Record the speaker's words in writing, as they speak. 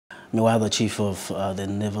Meanwhile, the Chief of the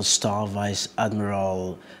Naval Staff, Vice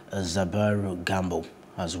Admiral Zubairu Gambo,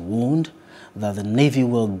 has warned that the Navy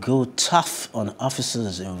will go tough on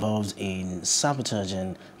officers involved in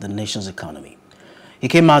sabotaging the nation's economy. He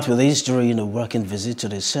came out with this during a working visit to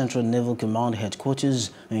the Central Naval Command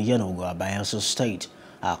headquarters in Yenagoa, Bayelsa State.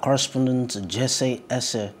 Our correspondent Jesse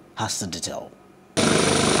Esse has the detail.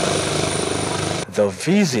 The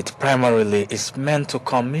visit primarily is meant to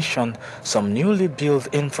commission some newly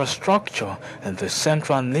built infrastructure in the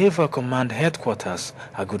Central Naval Command headquarters,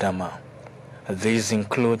 Agudama. These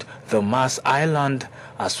include the Mars Island,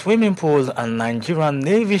 a swimming pool, and Nigerian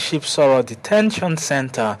Navy Ship Sorrow Detention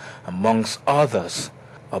Center, amongst others.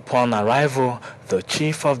 Upon arrival, the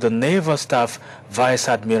Chief of the Naval Staff, Vice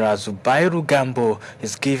Admiral Zubairu Gambo,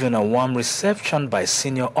 is given a warm reception by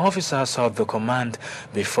senior officers of the command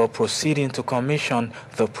before proceeding to commission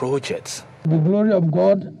the projects. The glory of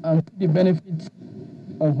God and the benefits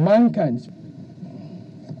of mankind.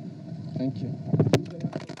 Thank you.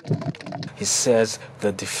 He says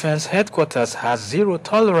the defense headquarters has zero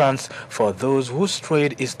tolerance for those whose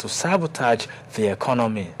trade is to sabotage the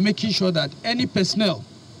economy. Making sure that any personnel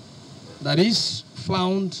that is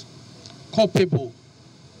found culpable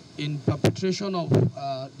in perpetration of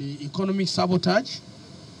the economic sabotage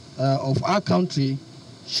of our country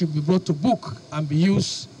should be brought to book and be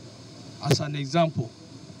used as an example.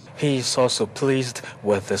 He is also pleased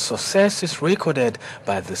with the successes recorded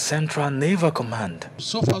by the Central Naval Command.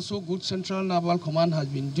 So far so good. Central Naval Command has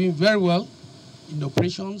been doing very well in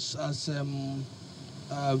operations, as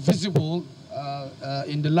visible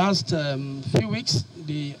in the last few weeks.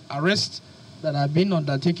 The arrests that have been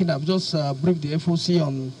undertaken, I've just briefed the FOC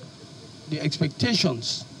on the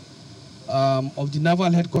expectations of the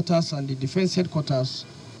naval headquarters and the defense headquarters.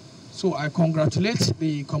 So I congratulate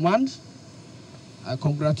the command. I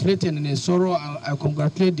congratulate Nesoro, I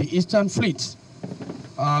congratulate the Eastern Fleet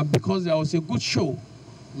because there was a good show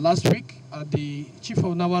last week at the Chief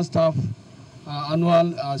of Naval Staff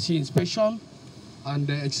annual sea inspection and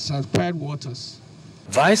the exercise quiet waters.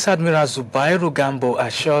 Vice Admiral Zubairu Gambo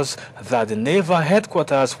assures that the naval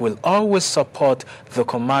headquarters will always support the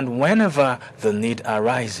command whenever the need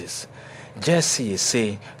arises. Jesse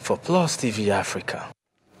Esse for Plus TV Africa.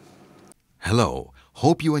 Hello.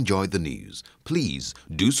 Hope you enjoyed the news. Please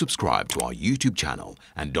do subscribe to our YouTube channel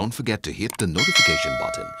and don't forget to hit the notification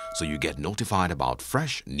button so you get notified about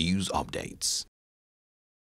fresh news updates.